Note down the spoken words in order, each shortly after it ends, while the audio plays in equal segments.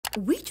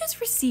We just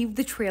received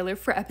the trailer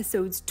for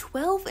episodes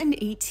 12 and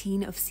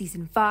 18 of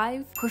season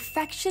 5,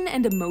 Perfection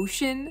and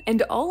Emotion,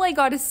 and all I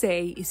gotta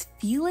say is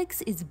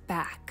Felix is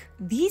back.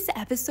 These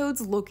episodes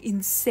look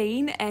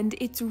insane, and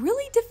it's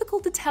really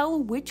difficult to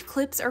tell which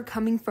clips are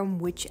coming from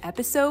which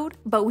episode,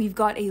 but we've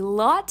got a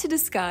lot to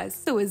discuss.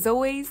 So as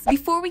always,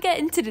 before we get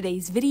into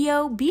today's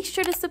video, be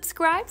sure to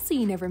subscribe so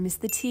you never miss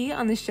the tea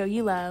on the show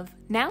you love.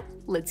 Now,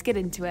 let's get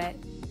into it.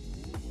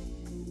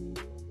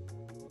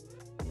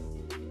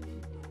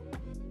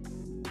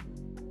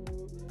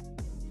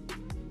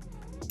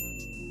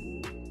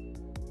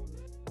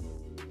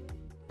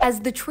 As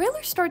the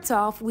trailer starts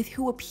off with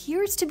who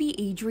appears to be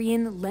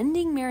Adrian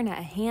lending Marinette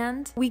a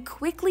hand, we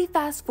quickly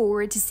fast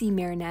forward to see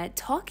Marinette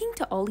talking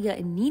to Alia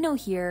and Nino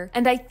here,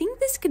 and I think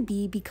this could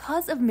be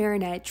because of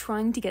Marinette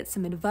trying to get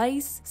some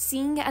advice,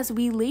 seeing as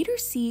we later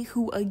see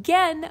who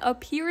again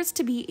appears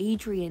to be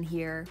Adrian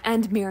here,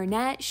 and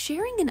Marinette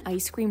sharing an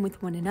ice cream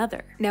with one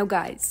another. Now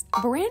guys,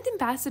 brand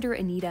ambassador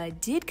Anita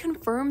did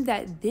confirm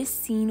that this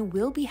scene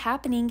will be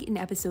happening in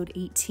episode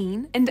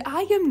 18, and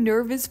I am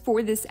nervous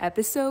for this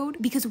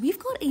episode because we've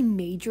got a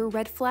major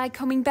red flag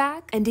coming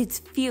back, and it's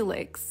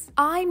Felix.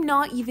 I'm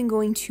not even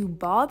going to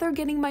bother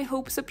getting my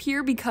hopes up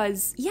here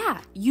because, yeah,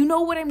 you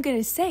know what I'm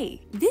gonna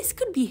say. This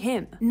could be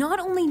him.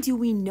 Not only do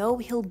we know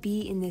he'll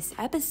be in this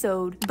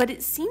episode, but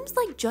it seems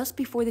like just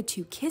before the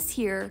two kiss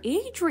here,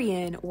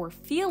 Adrian, or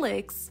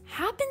Felix,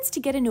 happens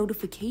to get a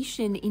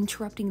notification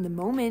interrupting the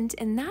moment,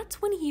 and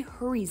that's when he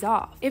hurries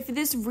off. If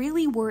this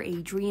really were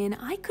Adrian,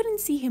 I couldn't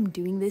see him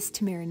doing this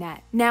to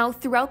Marinette. Now,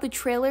 throughout the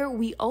trailer,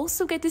 we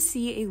also get to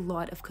see a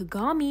lot of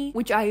Kagami,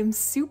 which I am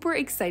super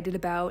excited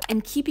about,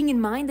 and keeping in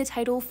mind the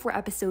title for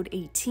episode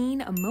 18,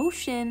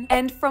 Emotion,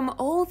 and from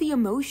all the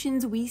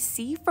emotions we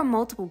see from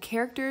multiple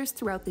characters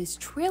throughout this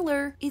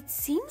trailer, it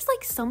seems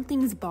like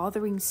something's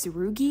bothering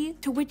Tsurugi,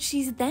 to which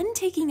she's then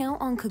taking out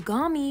on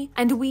Kagami,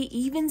 and we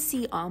even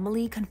see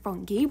Amelie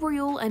confront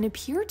Gabriel and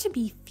appear to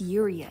be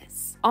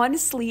furious.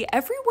 Honestly,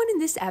 everyone in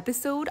this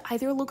episode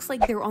either looks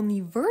like they're on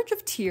the verge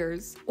of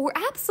tears or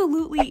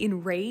absolutely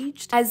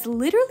enraged, as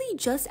literally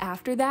just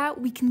after that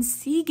we can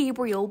see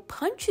Gabriel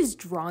punch his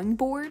drawing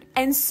board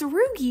and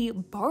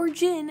Tsurugi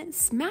barge in,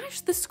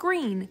 smash the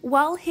screen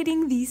while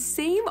hitting the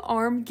same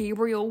arm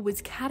Gabriel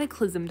was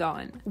cataclysmed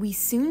on. We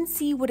soon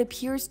see what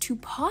appears to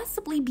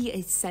possibly be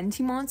a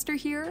senti monster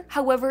here.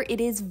 However,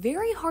 it is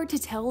very hard to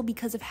tell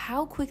because of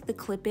how quick the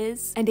clip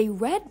is, and a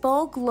red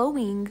ball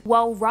glowing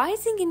while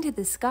rising into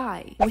the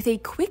sky. With a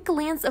quick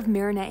glance of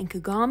Marinette and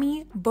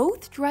Kagami,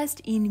 both dressed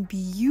in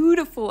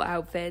beautiful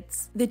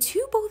outfits, the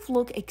two both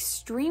look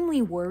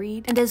extremely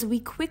worried, and as we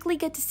quickly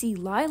get to see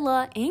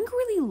Lila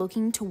angrily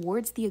looking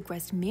towards the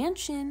aggressed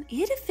mansion,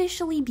 it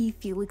officially be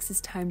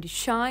Felix's time to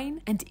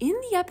shine, and in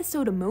the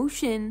episode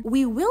Emotion,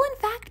 we will in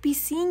fact be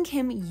seeing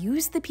him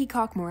use the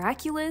Peacock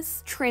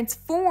Miraculous,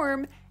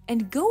 transform,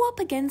 and go up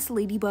against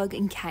Ladybug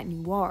and Cat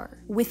Noir.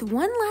 With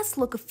one last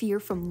look of fear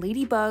from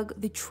Ladybug,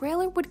 the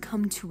trailer would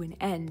come to an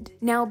end.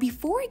 Now,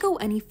 before I go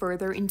any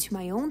further into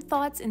my own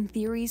thoughts and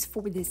theories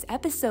for this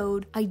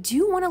episode, I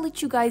do want to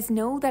let you guys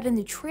know that in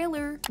the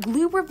trailer,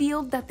 Glue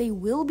revealed that they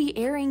will be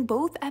airing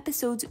both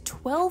episodes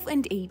 12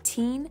 and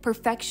 18,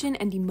 Perfection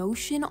and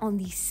Emotion, on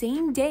the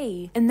same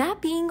day, and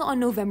that being on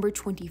November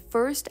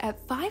 21st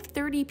at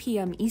 5:30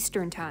 p.m.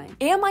 Eastern Time.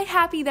 Am I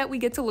happy that we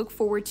get to look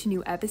forward to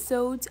new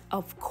episodes?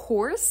 Of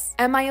course.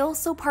 Am I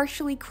also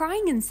partially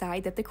crying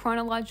inside that the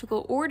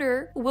chronological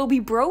order will be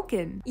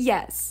broken?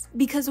 Yes,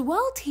 because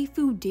while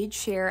Teifu did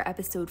share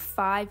episode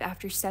 5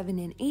 after 7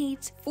 and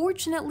 8,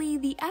 fortunately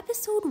the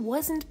episode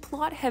wasn't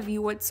plot heavy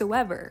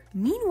whatsoever.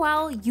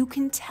 Meanwhile, you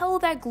can tell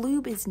that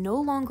Gloob is no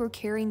longer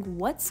caring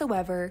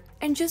whatsoever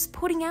and just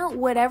putting out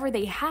whatever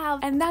they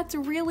have, and that's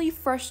really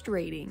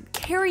frustrating.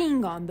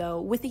 Carrying on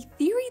though, with a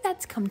theory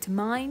that's come to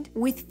mind,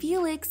 with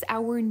Felix,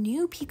 our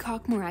new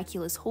Peacock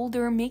Miraculous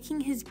holder,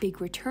 making his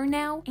big return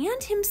now,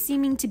 and him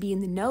seeming to be in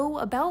the know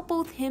about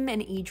both him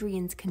and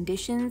Adrian's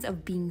conditions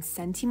of being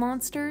senti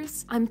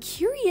monsters, I'm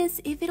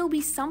curious if it'll be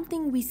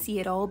something we see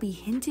it all be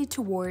hinted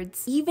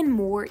towards even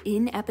more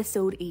in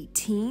episode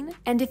 18,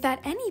 and if at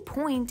any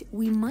point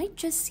we might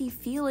just see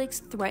Felix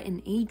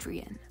threaten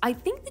Adrian. I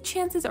think the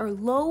chances are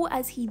low,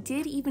 as he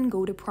did even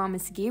go to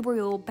promise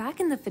Gabriel back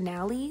in the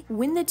finale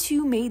when the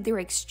two made their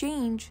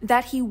exchange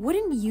that he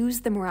wouldn't use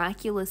the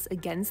Miraculous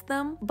against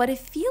them, but if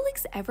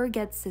Felix ever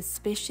gets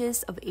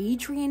suspicious of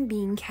Adrian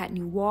being Cat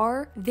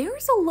Noir,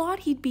 there's a lot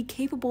he'd be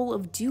capable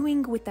of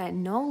doing with that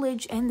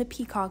knowledge and the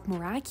Peacock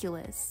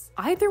Miraculous.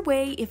 Either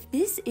way, if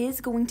this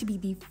is going to be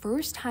the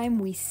first time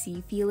we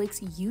see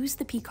Felix use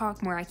the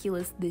Peacock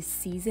Miraculous this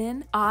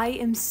season, I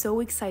am so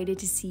excited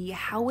to see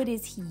how it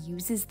is he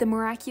uses the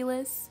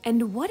Miraculous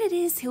and what it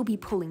is he'll be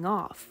pulling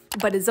off.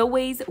 But as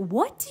always,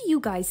 what do you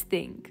guys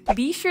think?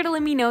 Be sure to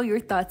let me know your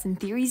thoughts and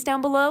theories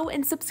down below,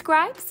 and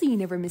subscribe so you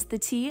never miss the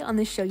tea on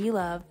the show you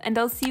love, and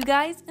I'll see you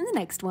guys in the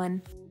next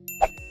one.